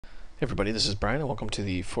Hey everybody, this is Brian and welcome to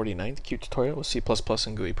the 49th Q tutorial with C++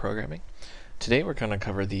 and GUI programming. Today we're going to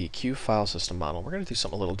cover the QFileSystem model. We're going to do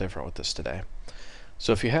something a little different with this today.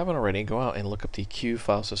 So if you haven't already, go out and look up the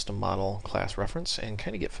QFileSystemModel class reference and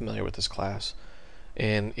kind of get familiar with this class.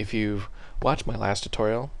 And if you've watched my last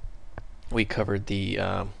tutorial, we covered the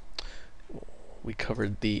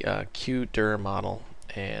QDir model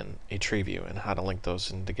and a tree view and how to link those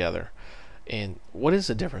in together. And what is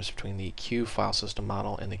the difference between the QFileSystem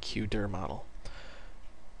model and the QDir model?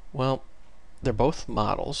 Well, they're both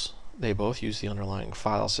models. They both use the underlying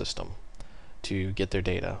file system to get their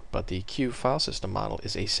data, but the QFileSystem model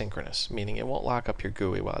is asynchronous, meaning it won't lock up your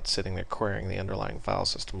GUI while it's sitting there querying the underlying file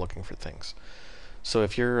system looking for things. So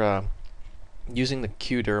if you're using the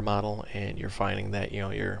QDir model and you're finding that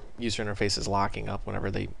your user interface is locking up whenever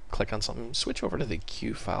they click on something, switch over to the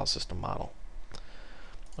QFileSystem model.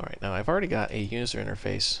 Alright, now I've already got a user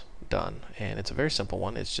interface done, and it's a very simple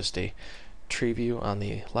one. It's just a tree view on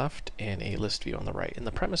the left and a list view on the right. And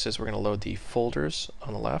the premise is we're going to load the folders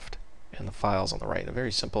on the left and the files on the right. A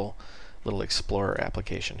very simple little Explorer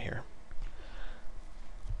application here.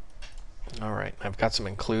 Alright, I've got some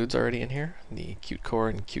includes already in here, the Qt core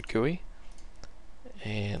and Qt GUI.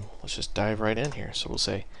 And let's just dive right in here. So we'll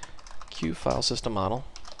say QFileSystemModel,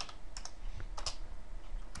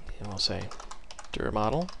 and we'll say dir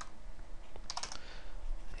model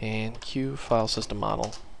and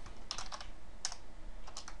QFileSystemModel.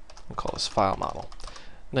 We'll call this file model.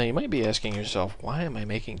 Now you might be asking yourself, why am I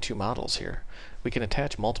making two models here? We can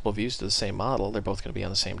attach multiple views to the same model. They're both going to be on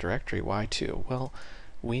the same directory. Why two? Well,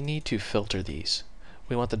 we need to filter these.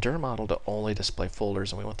 We want the dir model to only display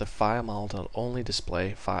folders, and we want the file model to only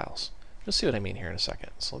display files. You'll see what I mean here in a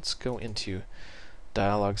second. So let's go into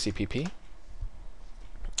dialog CPP.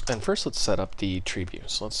 And first let's set up the tree view.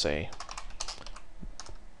 So let's say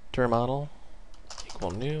dir model equal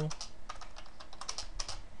new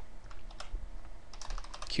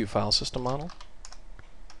QFileSystemModel.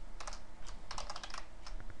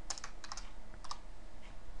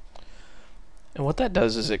 And what that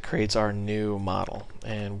does is it creates our new model.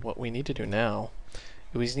 And what we need to do now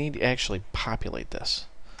is we need to actually populate this.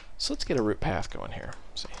 So let's get a root path going here.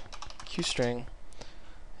 Say qstring,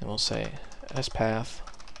 and we'll say spath.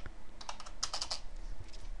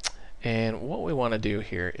 And what we want to do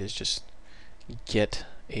here is just get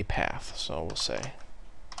a path. So we'll say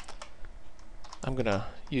I'm going to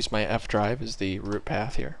use my F drive as the root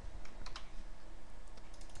path here.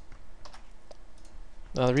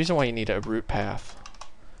 Now the reason why you need a root path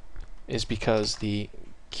is because the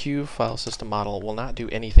QFileSystemModel will not do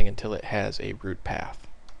anything until it has a root path.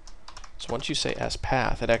 So once you say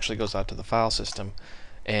spath, it actually goes out to the file system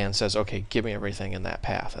and says, okay, give me everything in that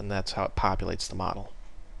path, and that's how it populates the model.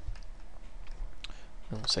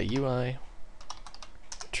 And we'll say UI,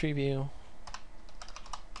 tree view,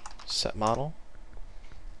 set model,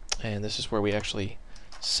 and this is where we actually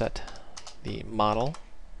set the model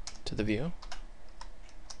to the view.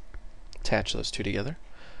 Attach those two together.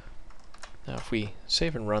 Now if we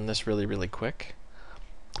save and run this really quick,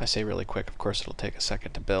 I say really quick, of course it'll take a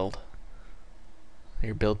second to build.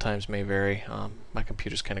 Your build times may vary. My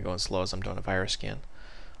computer's kind of going slow as I'm doing a virus scan.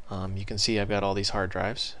 You can see I've got all these hard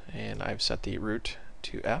drives, and I've set the root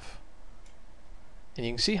to F. And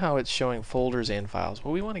you can see how it's showing folders and files.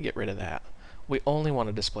 Well, we want to get rid of that. We only want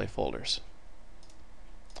to display folders.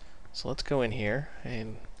 So let's go in here,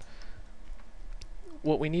 and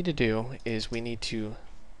what we need to do is we need to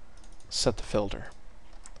set the filter.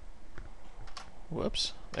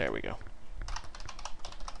 Whoops, there we go.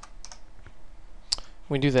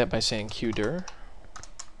 We do that by saying qdir,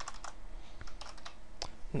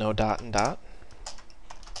 no dot and dot,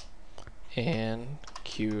 and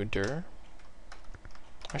qdir,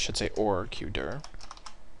 I should say or qdir,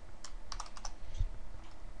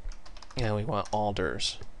 and we want all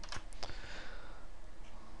dirs.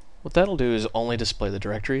 What that'll do is only display the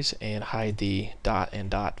directories and hide the dot and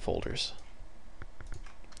dot folders.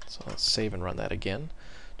 So let's save and run that again,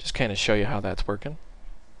 just kind of show you how that's working.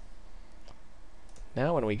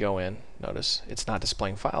 Now when we go in, notice it's not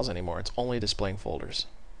displaying files anymore, it's only displaying folders.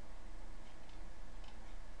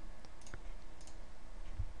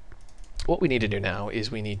 What we need to do now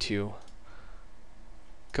is we need to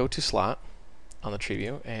go to slot on the tree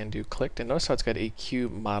view and do clicked, and notice how it's got a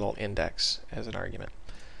QModel index as an argument.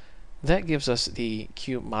 That gives us the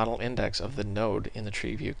QModel index of the node in the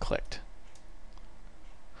tree view clicked.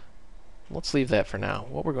 Let's leave that for now.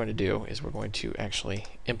 What we're going to do is we're going to actually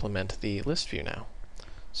implement the list view now.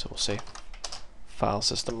 So we'll say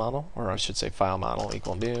FileSystemModel, or I should say file model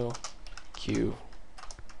equal new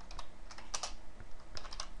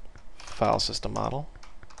QFileSystemModel.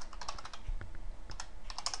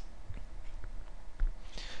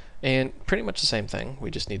 And pretty much the same thing,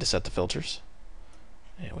 we just need to set the filters.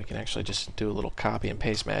 And we can actually just do a little copy and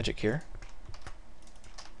paste magic here.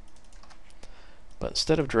 But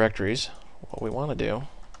instead of directories, what we want to do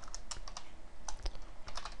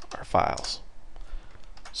are files.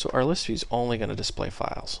 So our list view is only going to display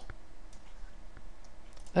files.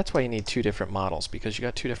 That's why you need two different models, because you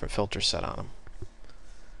got two different filters set on them.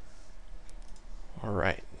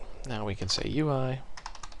 Alright, now we can say UI,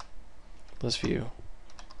 list view,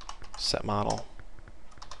 set model,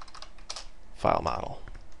 file model.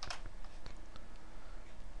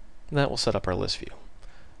 And that will set up our list view.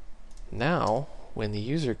 Now, when the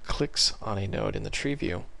user clicks on a node in the tree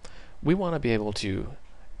view, we want to be able to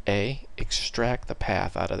A, extract the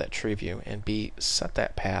path out of that tree view, and B, set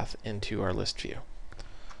that path into our list view.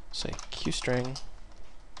 Say qstring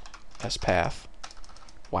sPath.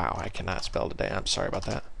 Wow, I cannot spell today. I'm sorry about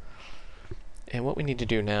that. And what we need to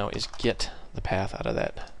do now is get the path out of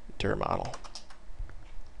that dir model.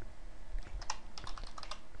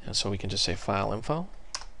 And so we can just say file info.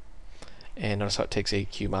 And notice how it takes a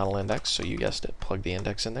QModel index, so you guessed it, plug the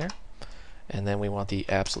index in there. And then we want the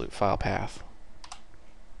absolute file path.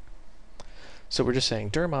 So we're just saying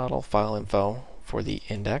dir model file info for the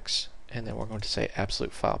index, and then we're going to say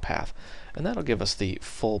absolute file path. And that'll give us the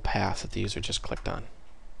full path that the user just clicked on.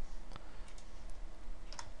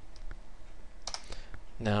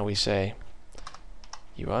 Now we say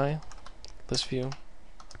UI, list view,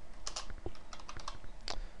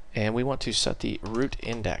 and we want to set the root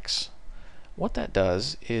index. What that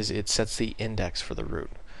does is it sets the index for the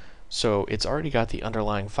root. So it's already got the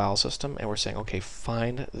underlying file system, and we're saying, okay,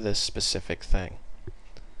 find this specific thing.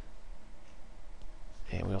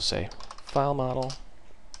 And we'll say file model,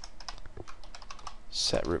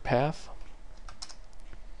 set root path,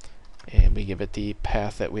 and we give it the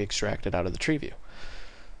path that we extracted out of the tree view.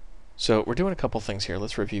 So we're doing a couple things here.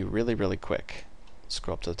 Let's review really quick.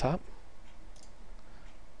 Scroll up to the top.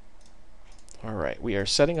 Alright, we are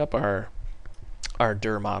setting up our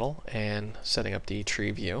dir model and setting up the tree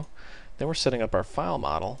view. Then we're setting up our file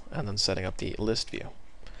model and then setting up the list view.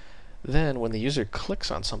 Then when the user clicks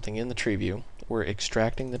on something in the tree view, we're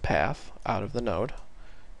extracting the path out of the node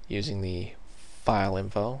using the file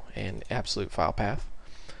info and absolute file path.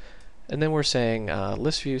 And then we're saying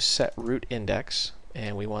list view set root index,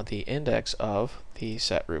 and we want the index of the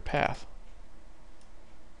set root path.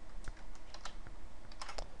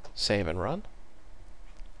 Save and run.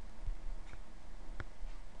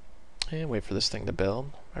 And wait for this thing to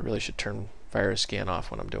build. I really should turn virus scan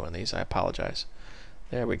off when I'm doing these. I apologize.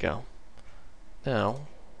 There we go. Now,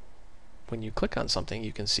 when you click on something,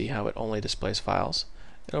 you can see how it only displays files.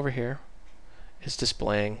 And over here, it's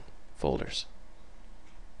displaying folders.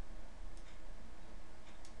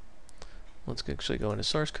 Let's actually go into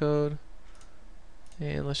source code.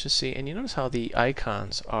 And let's just see. And you notice how the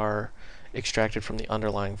icons are extracted from the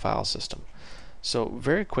underlying file system. So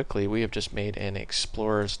very quickly, we have just made an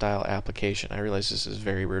Explorer style application. I realize this is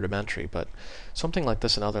very rudimentary, but something like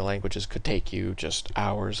this in other languages could take you just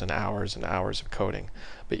hours and hours and hours of coding.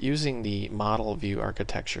 But using the model view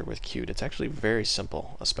architecture with Qt, it's actually very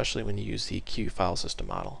simple, especially when you use the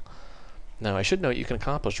QFileSystemModel. Now I should note you can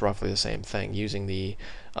accomplish roughly the same thing using the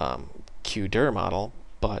QDir model,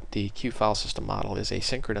 but the QFileSystemModel is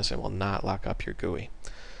asynchronous and will not lock up your GUI.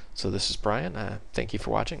 So this is Brian. Thank you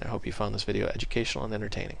for watching. I hope you found this video educational and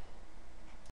entertaining.